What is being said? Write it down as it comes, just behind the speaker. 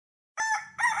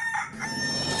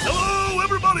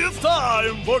everybody, it's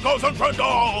time for Cox and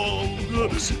Crendor.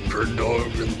 Cox and Crendor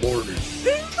in the morning.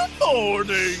 In the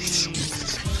morning.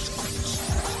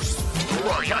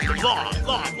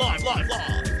 Live.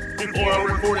 Before our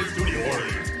recording studio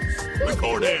audience.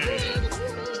 Recording.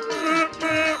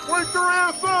 Wake your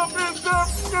ass up, it's up,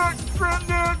 Cox and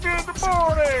Crendor in the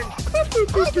morning.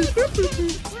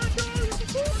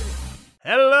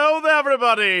 Hello there,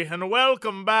 everybody, and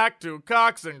welcome back to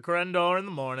Cox and Crendor in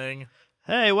the morning.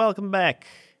 Hey, welcome back.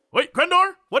 Wait,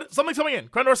 Crendor? What? Something's coming in.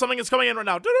 Crendor, something is coming in right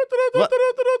now. What? It's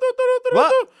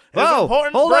Whoa,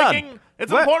 important hold breaking. on.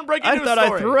 It's What? important breaking news I thought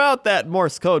story. I threw out that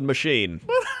Morse code machine.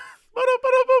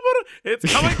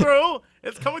 It's coming through.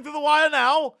 It's coming through the wire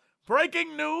now.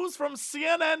 Breaking news from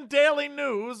CNN Daily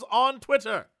News on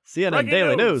Twitter. CNN Breaking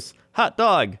Daily News. Hot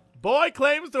dog. Boy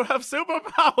claims to have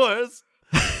superpowers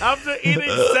after eating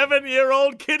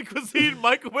 7-year-old kid cuisine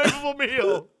microwavable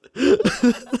meal.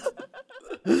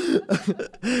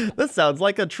 This sounds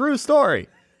like a true story.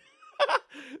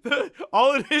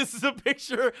 All it is a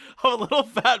picture of a little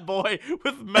fat boy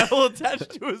with metal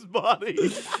attached to his body.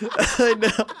 I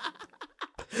know.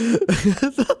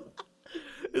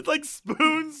 It's like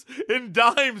spoons and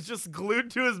dimes just glued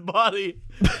to his body.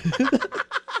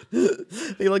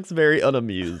 He looks very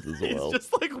unamused as well. He's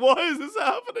just like, why is this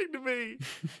happening to me?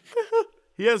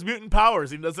 He has mutant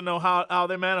powers. He doesn't know how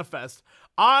they manifest.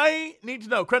 I need to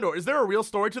know, Crendor, is there a real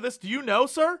story to this? Do you know,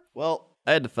 sir? Well,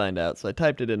 I had to find out, so I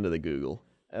typed it into the Google.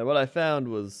 And what I found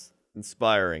was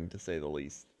inspiring, to say the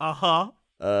least. Uh-huh.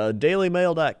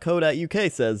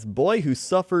 DailyMail.co.uk says, boy who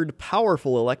suffered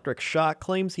powerful electric shock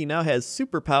claims he now has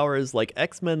superpowers like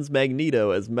X-Men's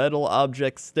Magneto as metal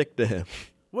objects stick to him.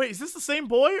 Wait, is this the same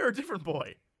boy or a different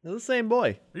boy? They're the same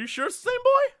boy. Are you sure it's the same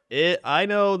boy? I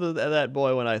know that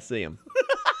boy when I see him.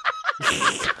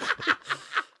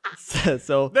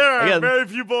 So There are again, very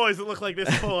few boys that look like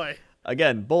this boy.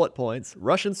 Again, bullet points.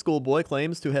 Russian schoolboy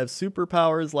claims to have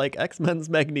superpowers like X-Men's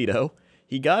Magneto.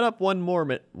 He got up one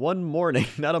morning,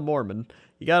 not a Mormon.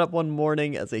 He got up one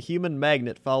morning as a human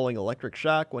magnet following electric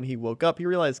shock. When he woke up, he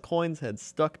realized coins had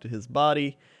stuck to his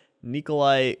body.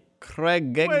 Nikolai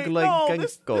Kregenko. Wait, no,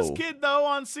 this kid, though,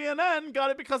 on CNN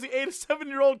got it because he ate a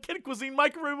 7-year-old kid cuisine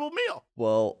microwavable meal.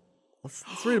 Well, let's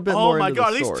read a bit more into the story. Oh my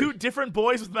god, are these two different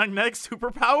boys with magnetic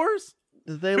superpowers?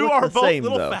 They who look are the both same,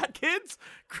 little though. fat kids?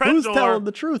 Crendor, Who's telling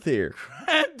the truth here?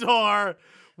 Crendor,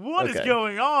 what is Okay.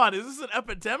 going on? Is this an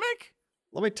epidemic?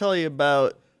 Let me tell you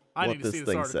about I what need to this see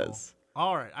thing this article. says.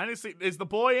 All right, I need to see. Is the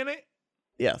boy in it?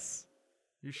 Yes.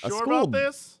 You sure about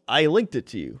this? I linked it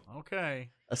to you. Okay.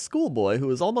 A schoolboy who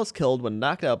was almost killed when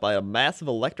knocked out by a massive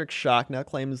electric shock now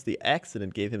claims the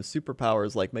accident gave him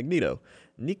superpowers like Magneto.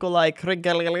 Nikolai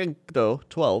Kregenko,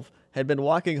 12, had been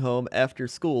walking home after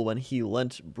school when he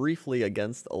leant briefly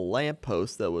against a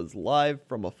lamppost that was live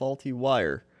from a faulty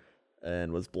wire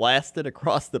and was blasted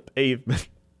across the pavement.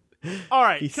 All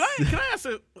right, can I ask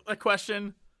a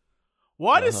question?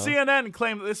 Why does CNN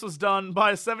claim that this was done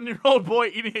by a 7-year-old boy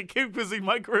eating a kid cuisine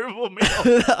microwavable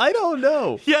meal? I don't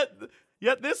know. Yet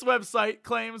this website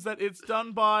claims that it's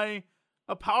done by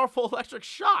a powerful electric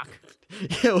shock.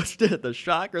 Yeah, what's the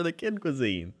shock or the kid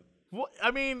cuisine? What, I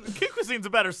mean, kid cuisine's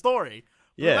a better story.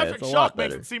 But Yeah, electric it's a shock lot makes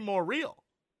better. it seem more real.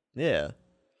 Yeah.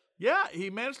 Yeah, he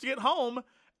managed to get home,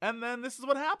 and then this is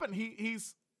what happened.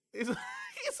 He's a little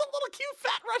cute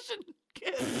fat Russian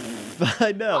kid.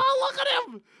 I know. Oh, look at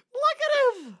him! Look at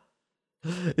him!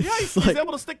 Yeah, he's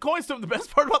able to stick coins to him. The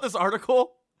best part about this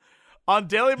article on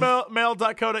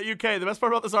dailymail.co.uk, the best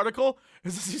part about this article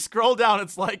is as you scroll down,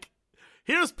 it's like,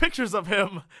 here's pictures of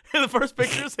him. And the first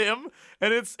picture is him,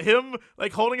 and it's him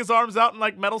like holding his arms out and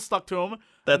like metal stuck to him.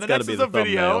 That's and the gotta next be is the a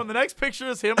video, thumbnail. and the next picture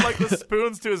is him like with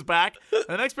spoons to his back. And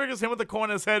the next picture is him with the coin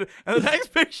in his head, and the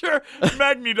next picture,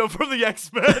 Magneto from the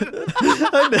X-Men.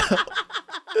 I know.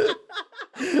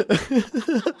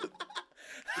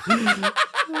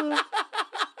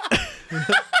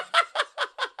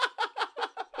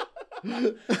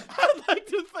 I'd like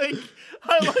to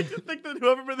think that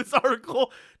whoever made this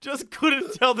article just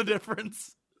couldn't tell the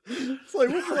difference. It's like,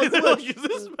 which one's They're like, which? is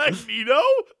this Magneto?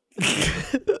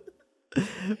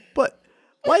 But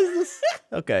why is this?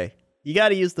 Okay, you got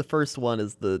to use the first one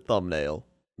as the thumbnail,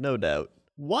 no doubt.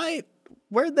 Why?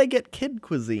 Where'd they get kid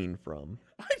cuisine from?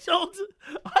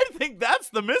 I think that's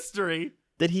the mystery.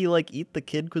 Did he like eat the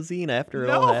kid cuisine after it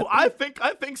all No, happened?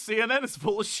 I think CNN is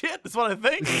full of shit. That's what I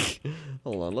think.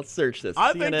 Hold on, let's search this.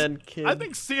 I CNN think kid. I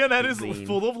think CNN cuisine. is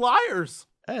full of liars.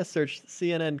 I searched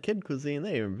CNN kid cuisine.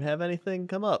 They didn't have anything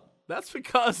come up. That's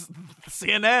because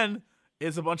CNN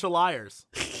is a bunch of liars.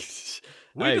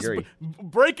 I agree.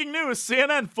 Breaking news: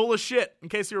 CNN full of shit. In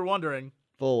case you were wondering.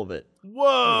 Full of it. Whoa!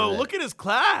 Look at that. Look at his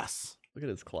class. Look at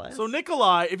his class. So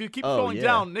Nikolai, if you keep scrolling yeah.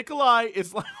 down, Nikolai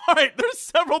is like, all right, there's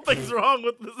several things wrong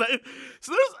with this.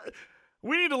 So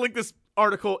we need to link this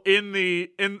article in the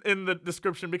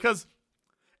description, because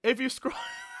if you scroll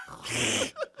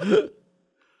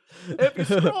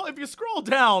if you scroll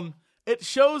down, it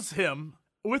shows him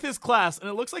with his class, and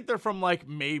it looks like they're from like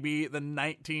maybe the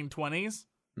 1920s.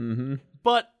 Mm-hmm.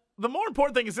 But the more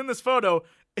important thing is, in this photo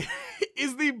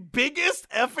is the biggest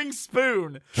effing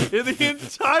spoon in the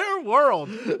entire world.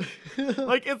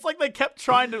 Like, it's like they kept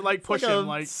trying to like push him,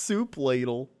 like soup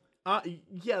ladle.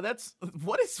 Yeah, that's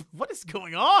what is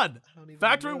going on.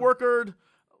 Factory worker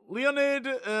Leonid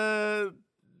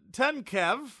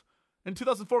Tenkev in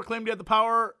 2004 claimed he had the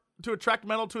power to attract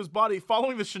metal to his body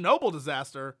following the Chernobyl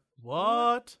disaster.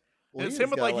 What? Well, It's him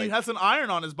with like he has an iron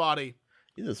on his body.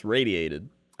 He just radiated.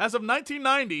 As of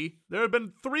 1990, there have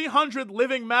been 300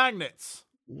 living magnets.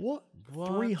 What?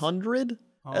 300?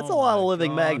 That's a Oh lot of my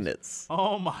living God. magnets.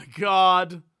 Oh my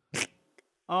God.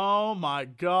 Oh my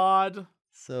God.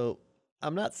 So,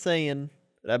 I'm not saying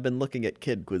that I've been looking at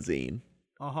kid cuisine,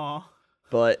 Uh-huh.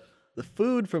 but the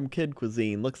food from kid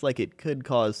cuisine looks like it could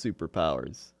cause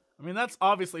superpowers. I mean, that's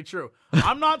obviously true.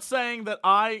 I'm not saying that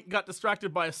I got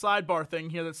distracted by a sidebar thing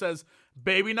here that says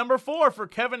baby number 4 for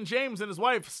Kevin James and his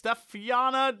wife,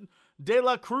 Stefania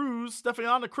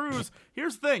Cruz.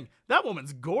 Here's the thing. That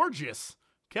woman's gorgeous.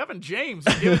 Kevin James,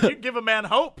 you give a man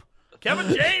hope.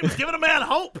 Kevin James, giving a man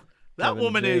hope. That Kevin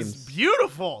woman is James.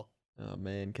 beautiful. Oh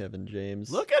man, Kevin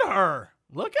James. Look at her.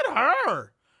 Look at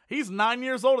her. He's 9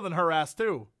 years older than her ass,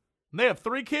 too. And they have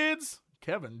 3 kids.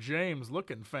 Kevin James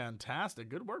looking fantastic.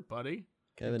 Good work, buddy.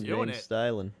 Kevin You're doing James it.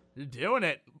 styling. You're doing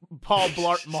it. Paul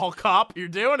Blart Mall Cop. You're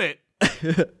doing it.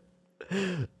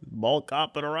 Mall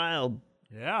copping around.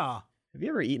 Yeah. Have you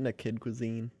ever eaten a kid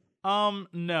cuisine?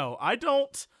 No, I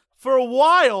don't. For a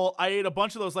while, I ate a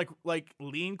bunch of those like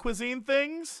lean cuisine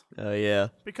things Oh yeah.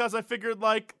 because I figured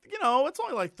like, it's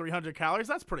only like 300 calories.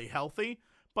 That's pretty healthy.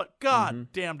 But God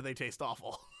damn, do they taste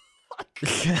awful.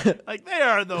 Like they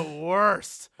are the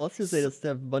worst. Let's just say just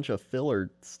have a bunch of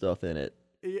filler stuff in it.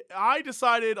 I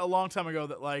decided a long time ago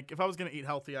that like if I was gonna eat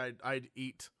healthy, I'd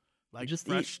eat like Just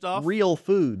fresh eat stuff. real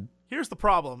food. Here's the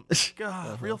problem.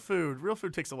 God, real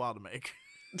food takes a while to make.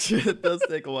 It does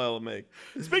take a while to make.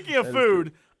 Speaking of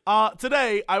food,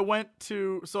 today I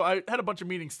had a bunch of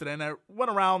meetings today, and I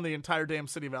went around the entire damn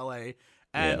city of LA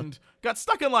and got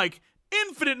stuck in like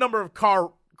infinite number of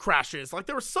car crashes. Like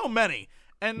there were so many.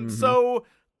 And so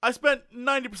I spent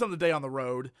 90% of the day on the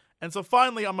road. And so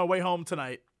finally on my way home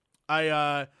tonight,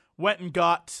 I went and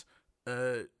got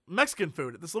Mexican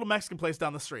food at this little Mexican place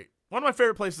down the street. One of my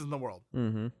favorite places in the world.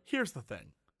 Mm-hmm. Here's the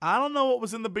thing. I don't know what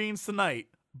was in the beans tonight,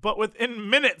 but within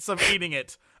minutes of eating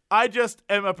it, I just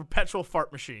am a perpetual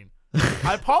fart machine.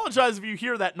 I apologize if you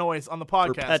hear that noise on the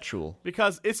podcast. Perpetual.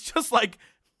 Because it's just like...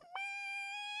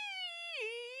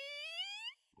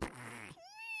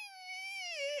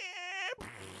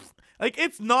 Like,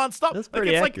 it's nonstop. That's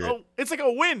pretty accurate. It's like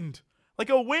a wind. Like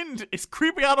a wind is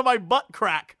creeping out of my butt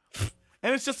crack.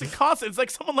 And it's just a constant. It's like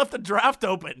someone left a draft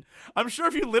open. I'm sure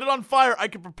if you lit it on fire, I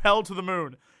could propel to the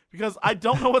moon. Because I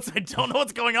don't know what's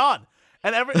going on.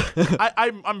 And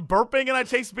I'm burping and I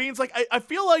taste beans. Like I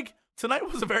feel like tonight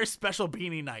was a very special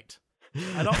beanie night.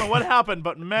 I don't know what happened,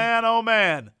 but man, oh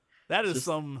man, that is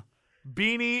some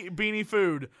beanie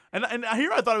food. And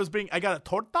here I thought I got a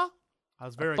torta. I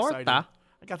was very excited.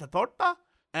 I got the torta,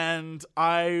 and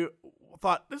I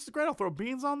thought, this is great. I'll throw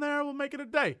beans on there. We'll make it a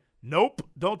day. Nope.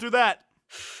 Don't do that.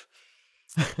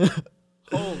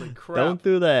 Holy crap. Don't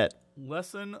do that.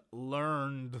 Lesson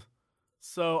learned.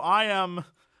 So I'm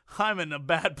in a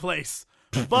bad place.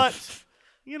 But,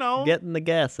 Getting the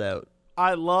gas out.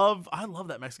 I love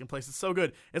that Mexican place. It's so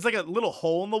good. It's like a little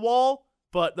hole in the wall,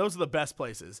 but those are the best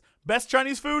places. Best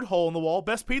Chinese food, hole in the wall.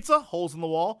 Best pizza, holes in the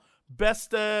wall.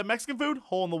 Best Mexican food,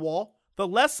 hole in the wall. The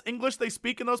less English they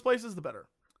speak in those places, the better.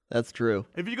 That's true.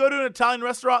 If you go to an Italian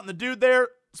restaurant and the dude there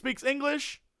speaks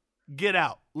English, get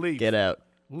out. Leave. Get out.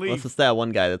 Leave. Unless it's that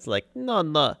one guy that's like,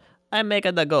 no, I'm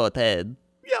making the goat head.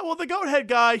 Yeah, well, the goat head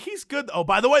guy, he's good. Oh,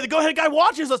 by the way, the goat head guy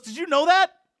watches us. Did you know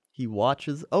that? He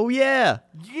watches. Oh, yeah.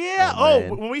 Yeah. Oh,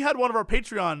 man. When we had one of our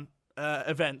Patreon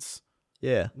events,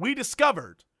 Yeah. we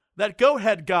discovered that goat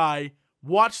head guy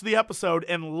watched the episode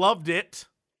and loved it.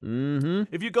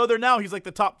 Mm-hmm. If you go there now, he's like the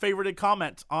top favorited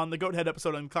comment on the Goathead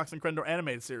episode on Cox and Crendor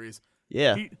animated series.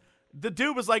 Yeah. The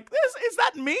dude was like, is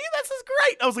that me? This is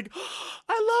great. I was like,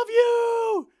 I love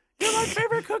you. You're my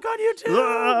favorite cook on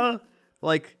YouTube.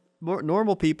 Like,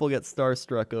 normal people get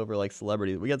starstruck over like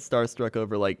celebrities. We get starstruck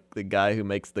over like the guy who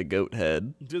makes the goat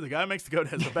head. Dude, the guy who makes the goat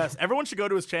head's the best. Everyone should go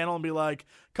to his channel and be like,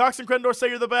 Cox and Crendor say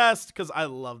you're the best, because I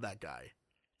love that guy.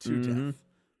 To death.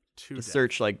 Just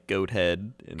search like goat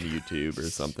head in YouTube or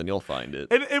something. You'll find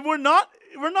it. And we're not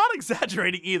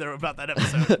exaggerating either about that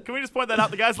episode. Can we just point that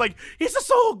out? The guy's like, he's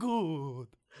so good.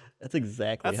 That's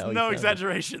exactly how he no sounds.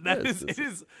 exaggeration. It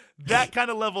is that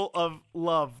kind of level of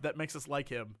love that makes us like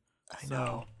him. I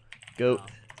know. Goat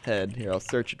head. Here, I'll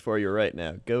search it for you right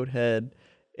now. Goat head.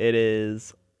 It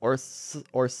is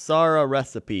Orsara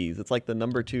recipes. It's like the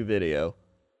number 2 video.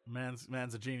 Man's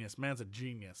a genius. Man's a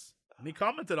genius. And he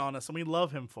commented on us, and we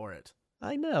love him for it.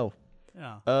 I know.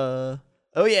 Yeah.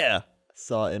 Oh yeah.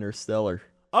 Saw Interstellar.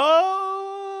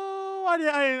 Oh, I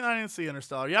didn't see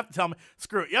Interstellar. You have to tell me.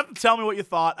 Screw it. You have to tell me what you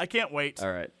thought. I can't wait.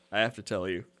 All right. I have to tell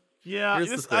you. Yeah,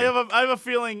 I have a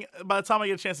feeling by the time I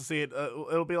get a chance to see it,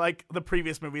 it'll be like the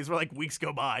previous movies where like weeks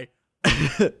go by.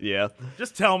 Yeah.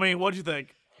 Just tell me, what'd you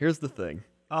think? Here's the thing.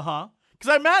 Because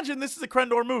I imagine this is a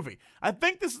Crendor movie. I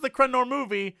think this is the Crendor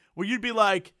movie where you'd be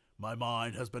like, my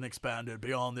mind has been expanded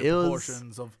beyond the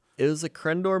proportions of... It was a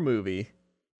Crendor movie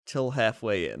till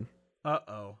halfway in.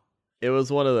 Uh-oh. It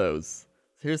was one of those.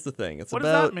 Here's the thing. What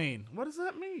does that mean? What does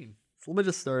that mean? So let me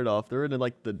just start off. They're in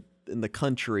like in the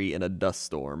country in a dust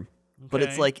storm, but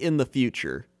it's Okay. like in the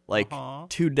future. Like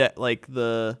like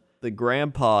the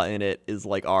grandpa in it is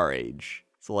like our age,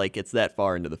 so like it's that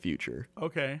far into the future.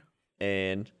 Okay.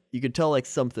 And you could tell like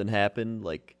something happened,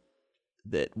 like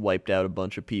that wiped out a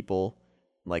bunch of people,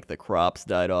 like the crops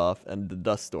died off and the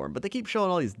dust storm. But they keep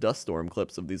showing all these dust storm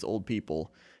clips of these old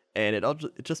people, and it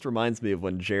just reminds me of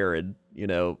when Jared,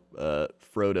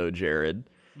 Frodo Jared.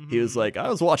 He was like, I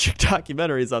was watching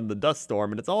documentaries on the dust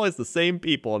storm, and it's always the same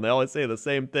people, and they always say the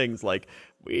same things, like,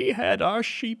 we had our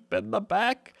sheep in the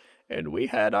back, and we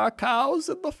had our cows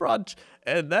in the front,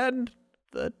 and then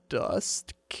the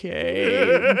dust came.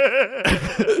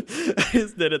 I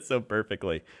just did it so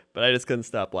perfectly, but I just couldn't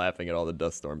stop laughing at all the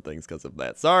dust storm things because of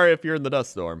that. Sorry if you're in the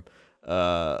dust storm.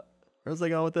 Where was I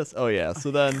going with this? Oh, yeah,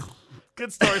 so then...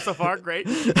 Good story so far. Great.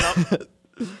 Yep.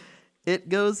 It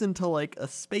goes into like a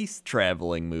space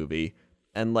traveling movie,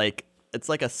 and like it's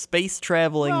like a space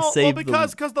traveling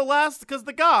because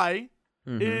the guy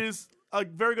is a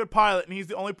very good pilot, and he's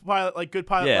the only good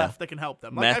pilot left that can help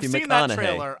them. Like Matthew I've seen McConaughey. that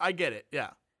trailer. I get it. Yeah.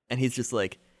 And he's just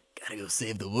like, gotta go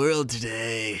save the world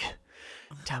today.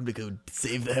 Time to go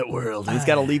save that world. And he's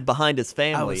got to leave behind his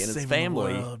family, and his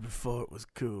family. The world before it was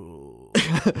cool.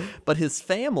 But his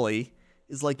family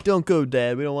is like, don't go,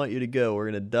 Dad. We don't want you to go. We're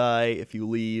gonna die if you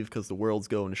leave because the world's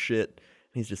going to shit.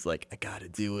 And he's just like, I gotta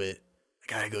do it.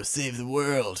 I gotta go save the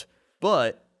world.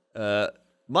 But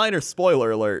minor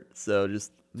spoiler alert. So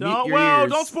just mute your ears.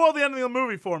 Don't spoil the ending of the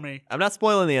movie for me. I'm not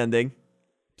spoiling the ending.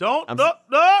 Don't. I'm not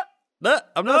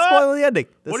spoiling the ending.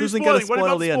 This What are you isn't spoiling? gonna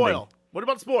spoil the ending. What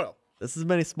about spoil? This is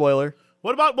mini spoiler.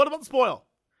 What about the spoil?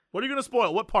 What are you gonna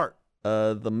spoil? What part?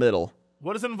 The middle.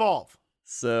 What does it involve?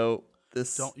 So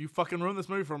this. Don't you fucking ruin this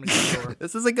movie for me, Theodore.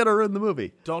 This isn't gonna ruin the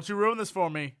movie. Don't you ruin this for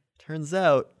me. Turns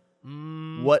out,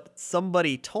 what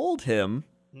somebody told him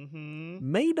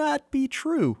may not be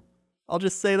true. I'll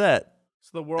just say that. So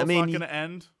the world's not gonna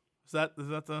end? Is that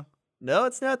the? No,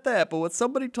 it's not that. But what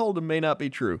somebody told him may not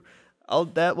be true.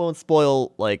 That won't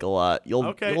spoil like a lot. You'll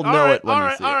know it when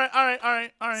you see it.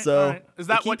 All right. So is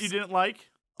that what you didn't like?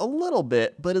 A little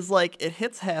bit, but it's like it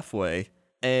hits halfway,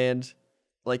 and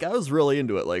like I was really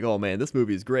into it. Like, oh man, this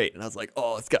movie is great, and I was like,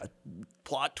 oh, it's got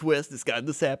plot twist, it's got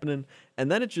this happening, and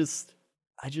then I just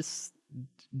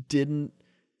didn't.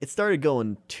 It started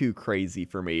going too crazy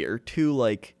for me, or too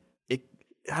like it.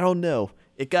 I don't know.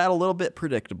 It got a little bit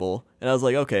predictable, and I was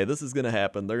like, okay, this is gonna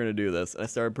happen. They're gonna do this, and I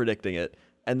started predicting it.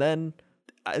 And then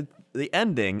the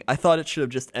ending, I thought it should have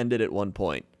just ended at one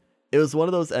point. It was one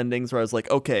of those endings where I was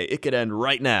like, okay, it could end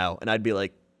right now. And I'd be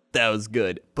like, that was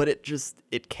good. But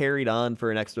it carried on for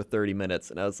an extra 30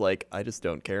 minutes. And I was like, I just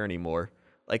don't care anymore.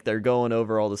 Like they're going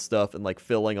over all the stuff and like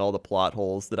filling all the plot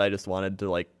holes that I just wanted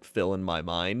to like fill in my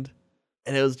mind.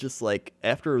 And it was just like,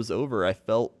 after it was over, I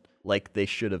felt like they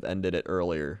should have ended it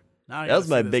earlier. That was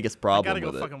my biggest problem with it.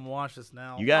 I gotta go fucking watch this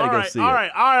now. You gotta go see it. All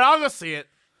right, I'll go see it.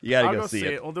 You gotta I'll go see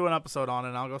it. We'll do an episode on it,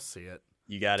 and I'll go see it.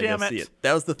 You gotta go see it.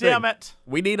 That was the thing. Damn it.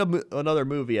 We need another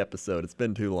movie episode. It's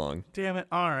been too long. Damn it.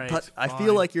 All right. But I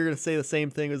feel like you're gonna say the same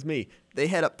thing as me. They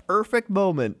had a perfect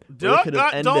moment where they could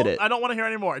have ended it. I don't want to hear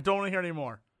anymore. I don't want to hear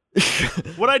anymore.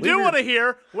 What I do want to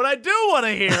hear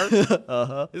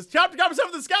is chapter conversation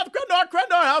with the Scout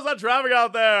Crendor. How's that traffic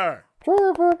out there?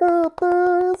 Traffic out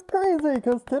there is crazy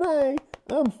because today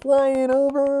I'm flying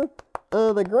over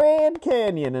the Grand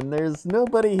Canyon and there's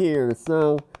nobody here,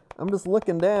 so I'm just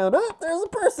looking down. Oh, there's a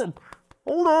person.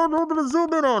 Hold on, I'm gonna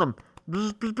zoom in on him.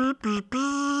 Beep, beep, beep, beep,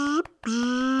 beep,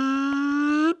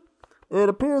 beep. It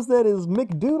appears that is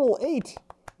McDoodle 8.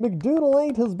 McDoodle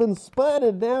 8 has been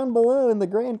spotted down below in the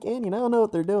Grand Canyon. I don't know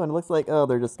what they're doing. It looks like,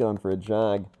 they're just going for a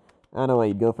jog. I don't know why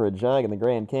you'd go for a jog in the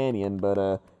Grand Canyon, but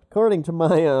according to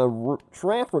my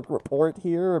traffic report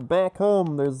here back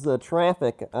home, there's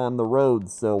traffic on the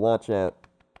roads, so watch out.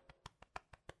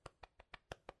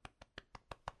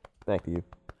 Back to you.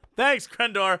 Thanks,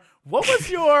 Krendor. What was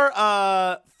your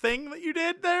thing that you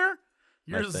did there?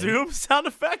 Your zoom sound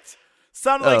effect?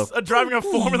 Sounded like driving a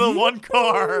Formula 1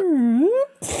 car.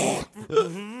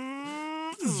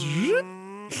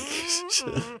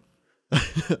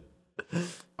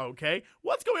 Okay.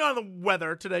 What's going on in the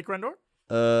weather today, Krendor?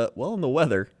 Well, in the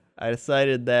weather, I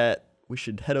decided that we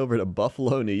should head over to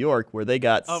Buffalo, New York, where they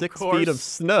got 6 feet of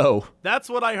snow. That's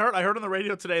what I heard. I heard on the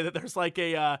radio today that there's like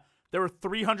there were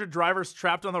 300 drivers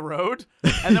trapped on the road,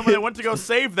 and then when they went to go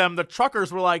save them, the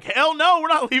truckers were like, hell no, we're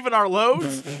not leaving our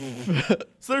loads.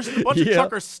 So there's a bunch of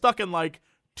truckers stuck in like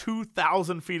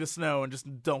 2,000 feet of snow and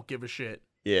just don't give a shit.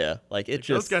 Yeah,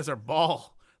 those guys are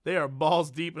they are balls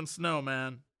deep in snow,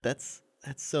 man. That's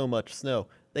so much snow.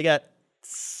 They got,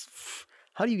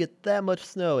 how do you get that much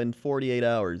snow in 48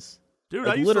 hours? Dude,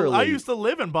 I used to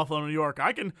live in Buffalo, New York.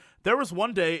 There was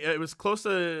one day, it was close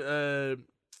to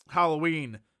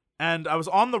Halloween, and I was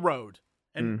on the road,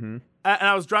 and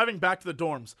I was driving back to the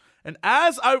dorms. And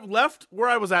as I left where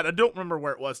I was at, I don't remember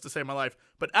where it was to save my life,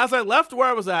 but as I left where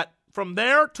I was at, from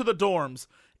there to the dorms,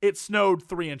 it snowed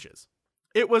 3 inches.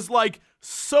 It was like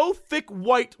so thick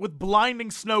white with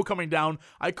blinding snow coming down,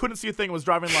 I couldn't see a thing. I was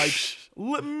driving like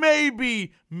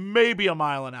maybe a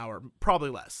mile an hour,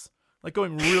 probably less. Like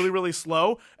going really, really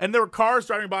slow. And there were cars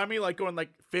driving by me like going like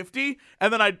 50.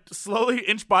 And then I slowly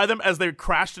inch by them as they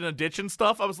crashed in a ditch and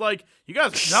stuff. I was like, you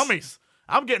guys are dummies.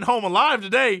 I'm getting home alive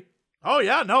today. Oh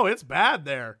yeah, no, it's bad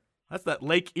there. That's that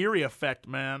Lake Erie effect,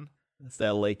 man. That's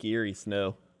that Lake Erie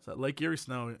snow. It's that Lake Erie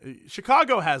snow.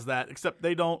 Chicago has that, except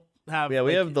they don't have. Yeah,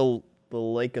 we have the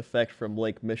lake effect from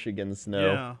Lake Michigan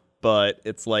snow. Yeah. But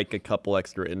it's like a couple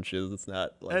extra inches. It's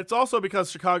not like... And it's also because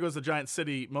Chicago is a giant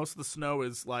city. Most of the snow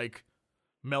is like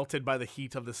melted by the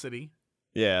heat of the city.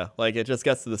 Yeah, like it just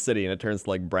gets to the city and it turns to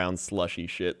like brown slushy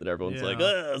shit that everyone's like,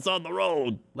 it's on the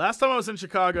road. Last time I was in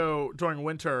Chicago during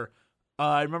winter,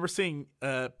 I remember seeing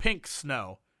pink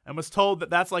snow and was told that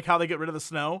that's like how they get rid of the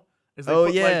snow. Is they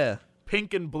put like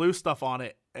pink and blue stuff on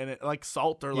it and it like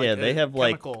salt or like they have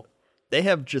chemical. They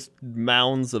have just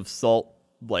mounds of salt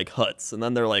like huts, and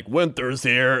then they're like, winter's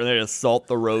here, and they just salt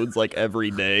the roads like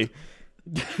every day.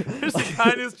 There's a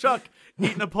guy in his truck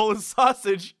eating a Polish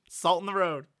sausage, salt in the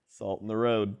road. Salt in the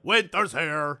road. Winter's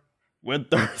here.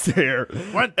 Winter's here.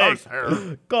 Winter's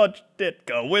here. Coach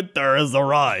Ditka, winter has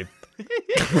arrived.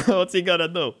 What's he gonna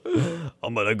do?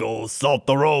 I'm gonna go salt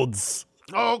the roads.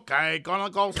 Okay, gonna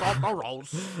go salt the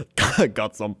roads.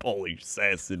 Got some Polish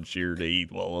sausage here to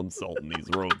eat while I'm salting these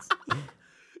roads.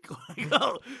 You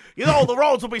know, the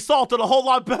roads would be salted a whole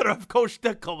lot better if Coach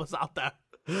Ditka was out there.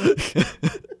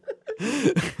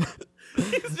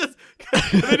 He's just,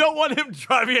 they don't want him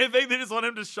driving anything, they just want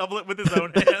him to shovel it with his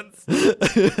own hands.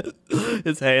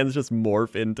 His hands just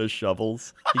morph into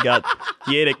shovels.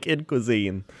 He ate a kid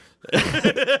cuisine.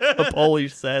 A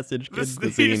Polish sausage kid cuisine.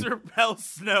 The sneeze repels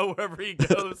snow wherever he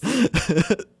goes.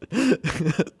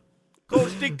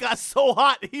 Coach Ditka's so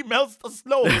hot, he melts the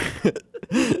snow.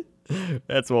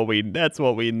 That's what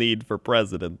we need for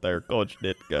president there, Coach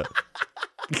Ditka.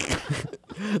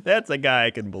 That's a guy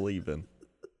I can believe in.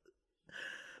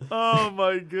 Oh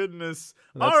my goodness.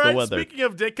 All right, speaking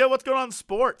of Ditka, what's going on in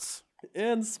sports?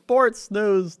 In sports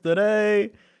news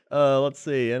today, let's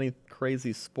see, any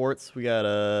crazy sports? We got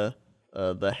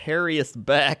the hairiest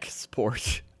back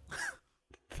sport.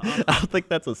 I don't think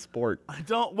that's a sport. I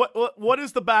don't. What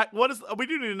is the back? We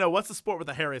do need to know what's the sport with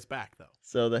the hairiest back though.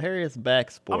 So the hairiest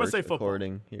back sport, I'm gonna say football.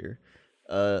 According here,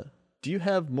 do you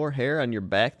have more hair on your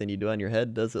back than you do on your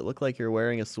head? Does it look like you're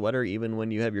wearing a sweater even when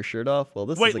you have your shirt off? Well,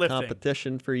 this is a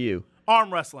competition for you.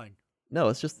 Arm wrestling. No,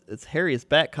 it's hairiest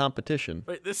back competition.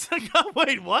 Wait,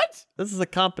 wait, what? This is a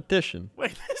competition.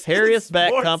 Wait, this hairiest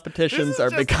back competitions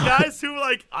are becoming guys who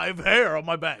like I have hair on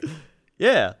my back.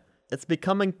 Yeah. It's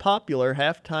becoming popular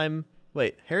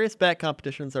hairiest back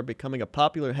competitions are becoming a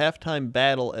popular halftime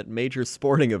battle at major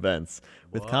sporting events,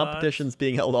 with competitions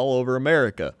being held all over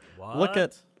America.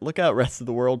 What? Look out, rest of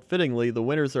the world. Fittingly, the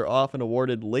winners are often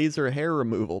awarded laser hair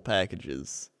removal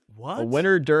packages. What? A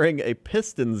winner during a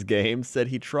Pistons game said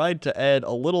he tried to add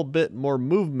a little bit more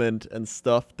movement and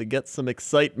stuff to get some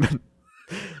excitement.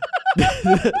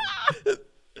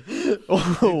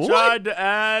 What? Tried to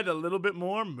add a little bit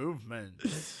more movement.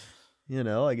 You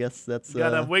know, I guess that's... You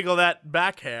gotta wiggle that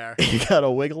back hair. You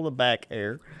gotta wiggle the back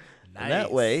hair. Nice. And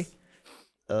that way,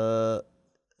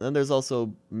 then there's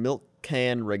also Milk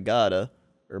Can Regatta,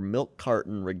 or Milk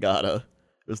Carton Regatta.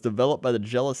 It was developed by the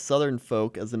jealous Southern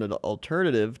folk as an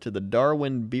alternative to the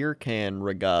Darwin Beer Can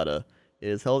Regatta. It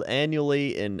is held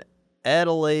annually in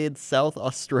Adelaide, South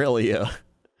Australia.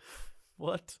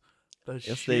 What the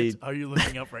shit are you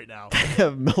looking up right now? They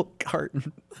have milk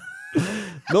carton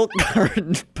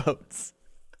boats.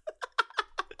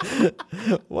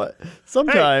 What?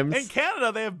 Sometimes. Hey, in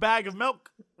Canada, they have bag of milk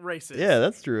races. Yeah,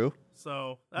 that's true.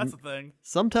 So that's a thing.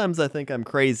 Sometimes I think I'm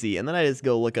crazy, and then I just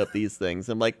go look up these things.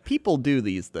 I'm like, people do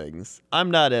these things.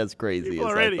 I'm not as crazy People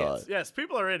as are I idiots. thought. Yes,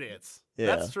 people are idiots. Yeah.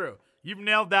 That's true. You've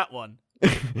nailed that one.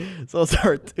 So those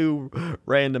are 2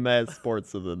 random ass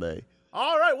sports of the day.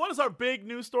 All right, what is our big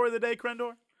news story of the day,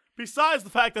 Krendor? Besides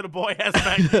the fact that a boy has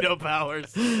Magneto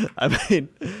powers. I mean,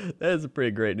 that is a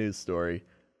pretty great news story.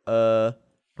 Hold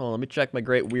on, let me check my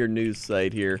great weird news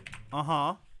site here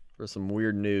Uh-huh. for some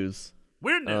weird news.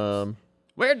 Weird news.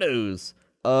 Weird news.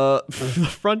 The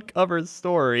front cover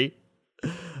story.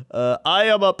 I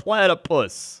am a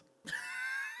platypus.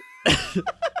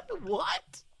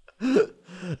 What?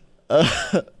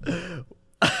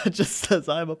 It just says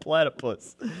I'm a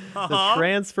platypus. Uh-huh. The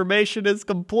transformation is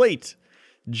complete.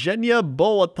 Genya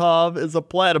Bolotov is a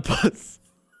platypus.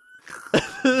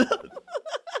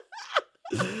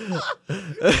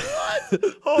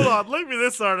 Hold on, link me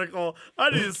this article. I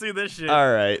need to see this shit.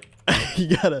 All right.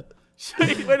 You gotta...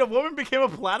 Wait, a woman became a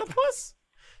platypus?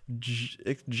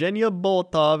 Genya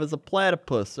Bolotov is a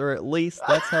platypus, or at least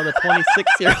that's how the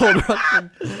 26-year-old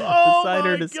Russian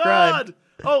designer described.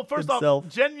 Oh, first himself.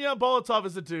 off, Genya Bolotov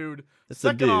is a dude. It's a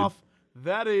Second dude. off,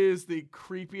 that is the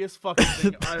creepiest fucking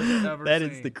thing I've ever That seen.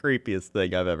 is the creepiest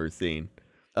thing I've ever seen.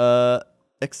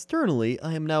 Externally,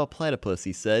 I am now a platypus,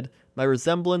 he said. My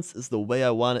resemblance is the way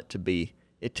I want it to be.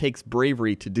 It takes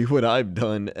bravery to do what I've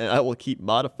done, and I will keep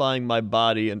modifying my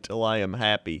body until I am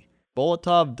happy.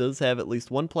 Bolotov does have at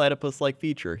least one platypus-like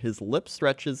feature. His lip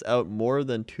stretches out more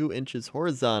than 2 inches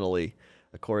horizontally,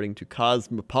 according to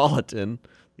Cosmopolitan,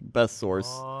 the best source.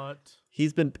 What?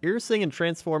 He's been piercing and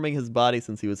transforming his body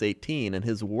since he was 18, and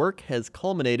his work has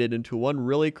culminated into one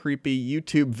really creepy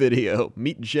YouTube video.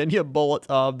 Meet Genya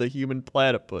Bolotov, the human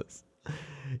platypus.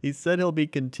 He said he'll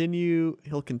continue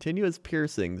his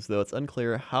piercings, though it's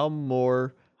unclear how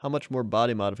much more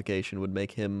body modification would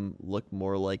make him look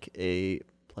more like a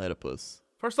platypus.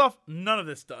 First off, none of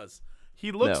this does.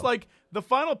 He looks No. like the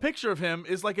final picture of him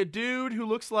is like a dude who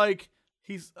looks like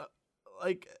he's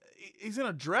he's in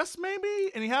a dress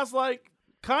maybe, and he has like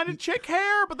kind of chick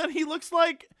hair, but then he looks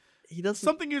like He doesn't.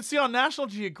 something you'd see on National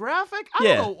Geographic. I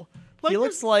Yeah. don't know. Like, He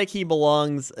looks like he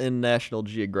belongs in National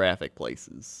Geographic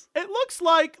places. it looks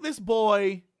like this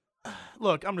boy.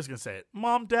 Look, I'm just gonna say it.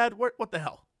 Mom, Dad, what the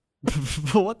hell? What the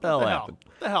hell What the happened?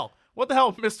 What the hell? What the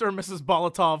hell, Mr. and Mrs.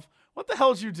 Bolotov? What the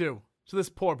hell did you do to this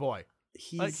poor boy?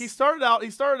 Like he started out,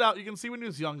 you can see when he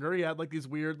was younger, he had like these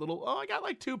weird little, I got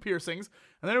like 2 piercings.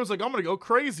 And then it was like, I'm going to go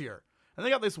crazier. And they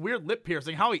got this weird lip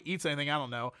piercing. How he eats anything, I don't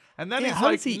know. And then Yeah, he's how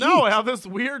like, does he no, eat? I have this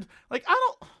weird, like, I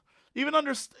don't even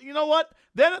understand. You know what?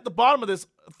 Then at the bottom of this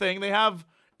thing, they have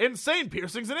insane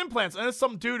piercings and implants. And it's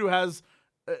some dude who has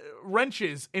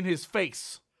wrenches in his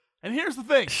face. And here's the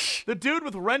thing. The dude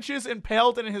with wrenches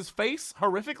impaled in his face,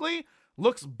 horrifically,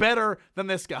 looks better than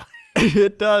this guy.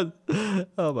 It does.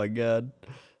 Oh my god.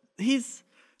 He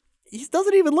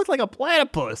doesn't even look like a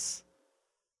platypus.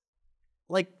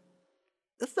 Like,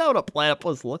 that's not what a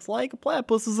platypus looks like. A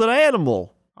platypus is an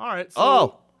animal. All right. So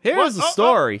Oh, here's What? a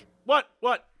story. What?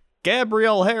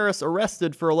 Gabrielle Harris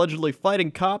arrested for allegedly fighting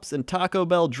cops in Taco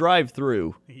Bell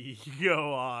drive-thru.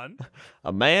 Go on.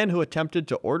 A man who attempted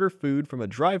to order food from a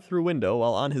drive-thru window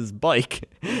while on his bike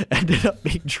ended up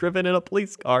being driven in a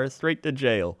police car straight to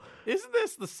jail. Isn't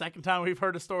this the second time we've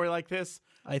heard a story like this?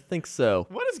 I think so.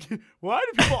 Why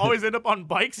do people always end up on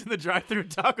bikes in the drive-thru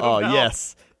Taco Oh, Bell?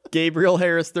 yes. Gabriel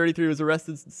Harris, 33, was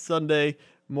arrested Sunday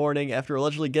morning after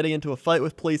allegedly getting into a fight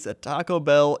with police at Taco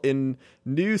Bell in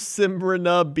New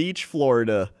Smyrna Beach,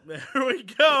 Florida. There we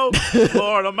go.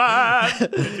 Florida man.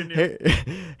 Continue.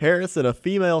 Harris and a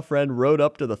female friend rode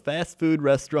up to the fast food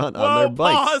restaurant on their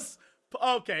bikes. Pause.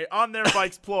 Okay, on their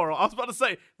bikes, plural. I was about to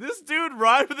say, this dude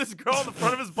ride with this girl on the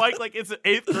front of his bike like it's in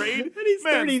 8th grade? And he's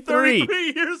Man, 33.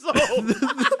 33 years old.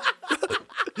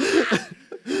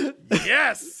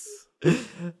 Yes.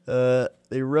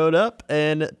 They rode up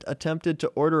and attempted to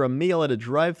order a meal at a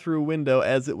drive-thru window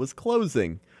as it was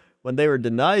closing. When they were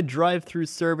denied drive-through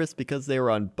service because they were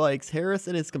on bikes, Harris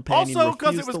and his companion Also,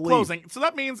 because it refused was to leave. closing. So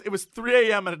that means it was 3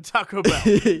 a.m. at a Taco Bell.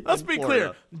 Let's be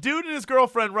clear. Dude and his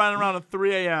girlfriend running around at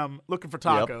 3 a.m. looking for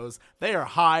tacos. Yep. They are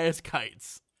high as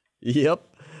kites.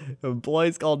 Yep.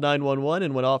 Employees called 911,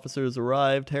 and when officers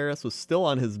arrived, Harris was still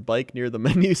on his bike near the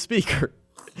menu speaker.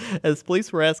 As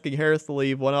police were asking Harris to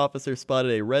leave, one officer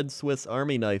spotted a red Swiss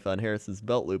Army knife on Harris's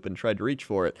belt loop and tried to reach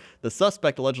for it. The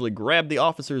suspect allegedly grabbed the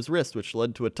officer's wrist, which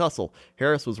led to a tussle.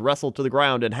 Harris was wrestled to the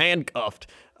ground and handcuffed.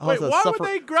 Wait, why would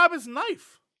they grab his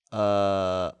knife?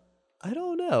 I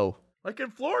don't know. Like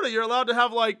in Florida, you're allowed to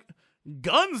have like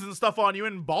guns and stuff on you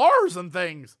in bars and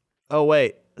things. Oh,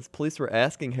 wait. As police were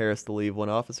asking Harris to leave, one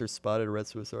officer spotted a red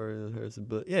Swiss Army knife.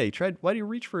 But yeah, he tried. Why do you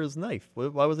reach for his knife?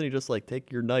 Why wasn't he just like,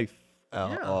 take your knife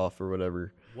off or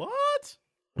whatever? What?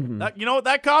 You know what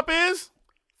that cop is?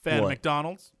 Fan of What?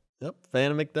 McDonald's. Yep,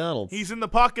 fan of McDonald's. He's in the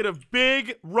pocket of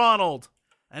Big Ronald.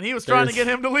 And he was trying to get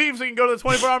him to leave so he can go to the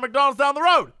 24-hour McDonald's down the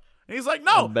road. And he's like,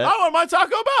 no, I want my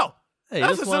Taco Bell. Hey,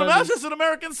 that's just an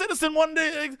American citizen wanting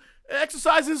to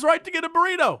exercise his right to get a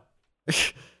burrito.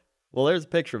 Well, there's a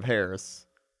picture of Harris.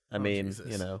 I mean, Jesus.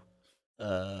 you know.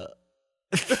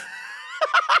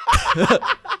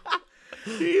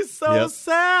 He's so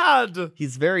sad.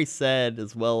 He's very sad,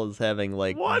 as well as having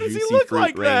like Why does he juicy look fruit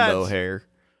like rainbow that? hair.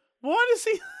 Why does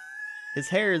he? His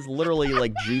hair is literally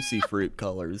like juicy fruit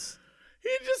colors. He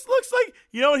just looks like,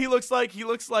 you know what he looks like? He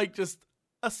looks like just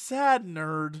a sad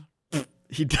nerd.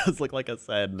 He does look like a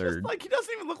sad nerd. Just like, he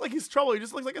doesn't even look like he's trouble. He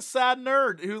just looks like a sad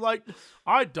nerd who like,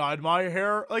 I dyed my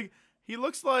hair. Like, he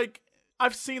looks like,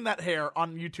 I've seen that hair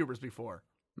on YouTubers before.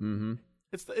 Mm-hmm.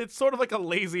 It's sort of like a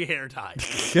lazy hair dye.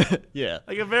 Yeah.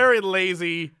 Like a very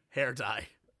lazy hair dye.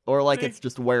 Or like See? it's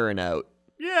just wearing out.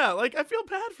 Yeah, like I feel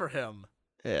bad for him.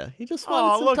 Yeah, he just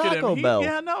wanted some Taco Bell.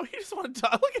 He just wanted to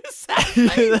look at his sad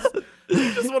face.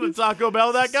 He just wanted Taco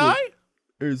Bell, that guy.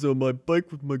 He's on my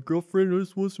bike with my girlfriend. I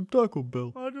just want some Taco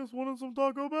Bell. I just wanted some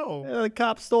Taco Bell. Yeah, the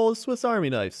cop stole a Swiss Army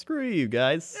knife. Screw you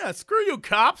guys. Yeah, screw you,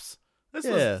 cops. This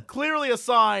was clearly a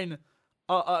sign,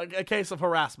 a case of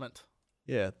harassment.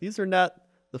 Yeah, these are not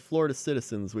the Florida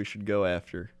citizens we should go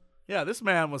after. Yeah, this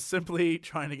man was simply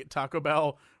trying to get Taco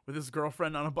Bell with his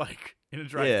girlfriend on a bike in a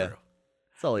drive-thru. Yeah,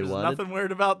 that's all he There's wanted. nothing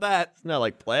weird about that. It's not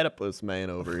like Platypus Man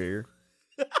over here.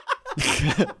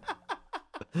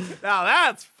 Now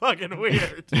that's fucking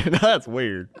weird. That's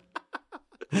weird.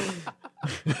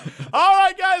 All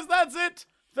right, guys, that's it.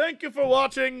 Thank you for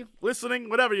watching, listening,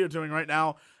 whatever you're doing right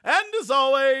now. And as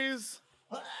always,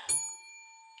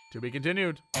 to be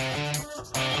continued.